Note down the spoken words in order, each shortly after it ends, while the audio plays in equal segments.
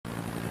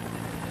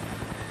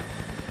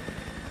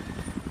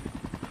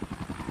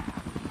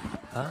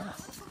Huh?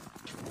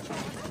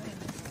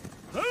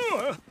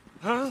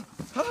 Huh?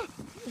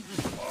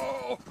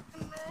 Oh,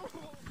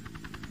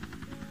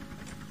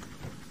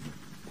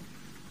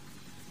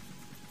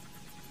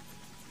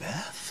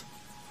 Beth?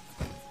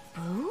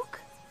 Boog?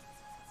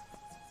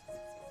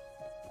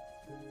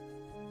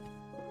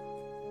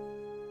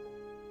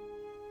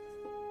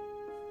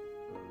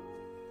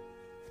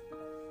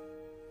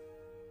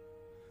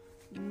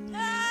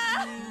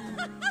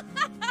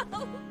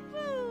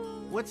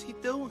 What's he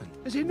doing?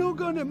 is he no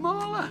gonna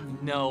maul her?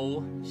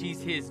 No,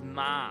 she's his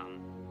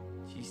mom.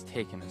 She's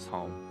taking us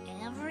home.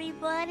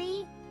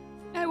 Everybody?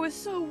 I was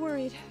so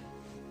worried.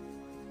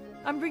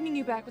 I'm bringing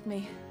you back with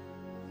me.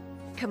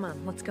 Come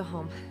on, let's go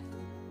home.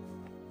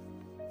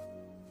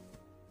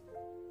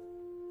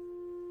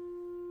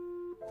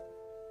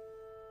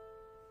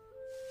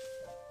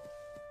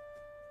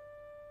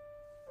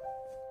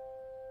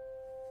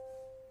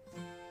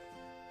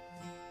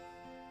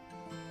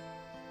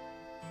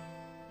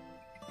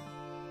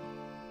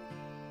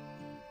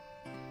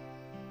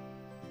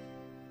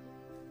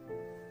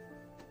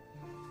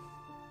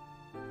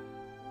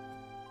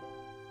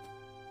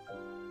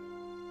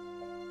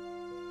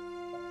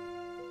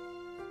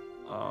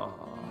 Oh,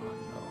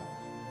 no.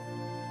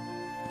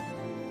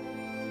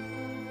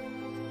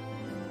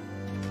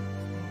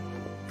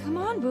 Come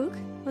on, Boog.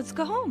 Let's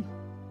go home.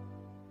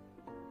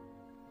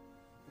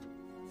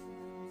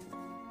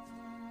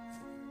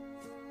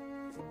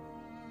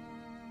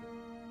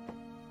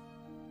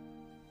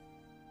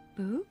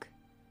 Boog?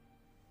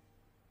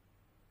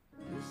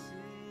 This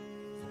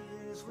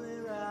is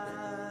where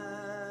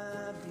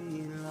I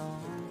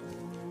belong.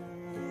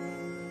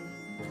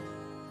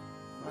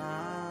 My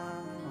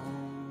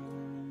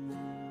home.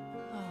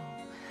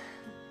 Oh,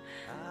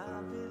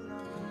 I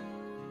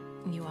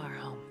belong. you are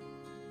home.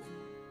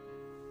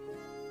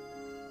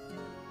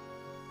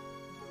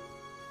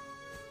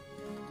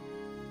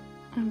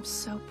 I'm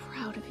so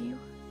proud of you.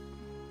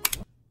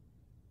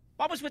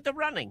 What was with the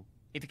running?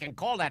 If you can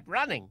call that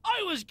running.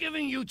 I was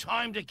giving you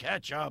time to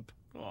catch up.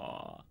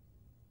 Aw,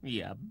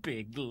 yeah,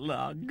 big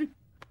lug.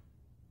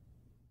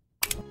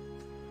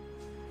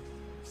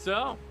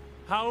 So,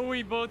 how are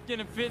we both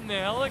gonna fit in the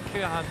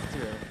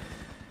helicopter?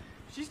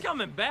 She's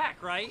coming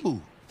back, right?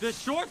 Who? The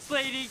shorts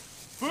lady.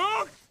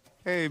 Boog!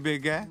 Hey,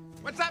 big guy.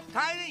 What's up,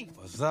 Tiny?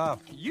 What's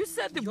up? You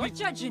said that You're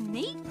judging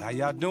me? How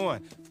y'all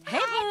doing? Hey,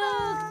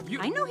 Boog!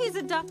 I know he's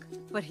a duck,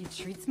 but he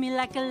treats me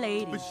like a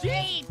lady. But she...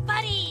 Hey,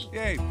 buddy!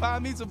 Hey,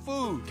 find me some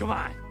food. Come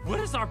on, what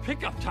is our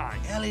pickup time?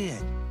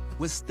 Elliot,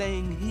 we're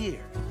staying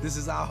here. This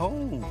is our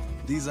home.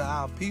 These are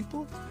our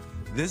people.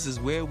 This is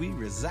where we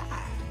reside.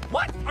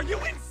 What? Are you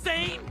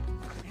insane?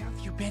 Where have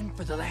you been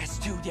for the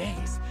last 2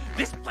 days?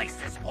 This place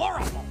is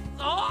horrible.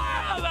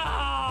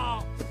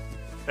 Horrible!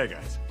 Hey,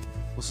 guys.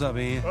 What's up,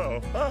 Ian?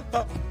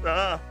 Uh-oh.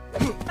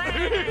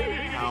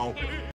 Ow.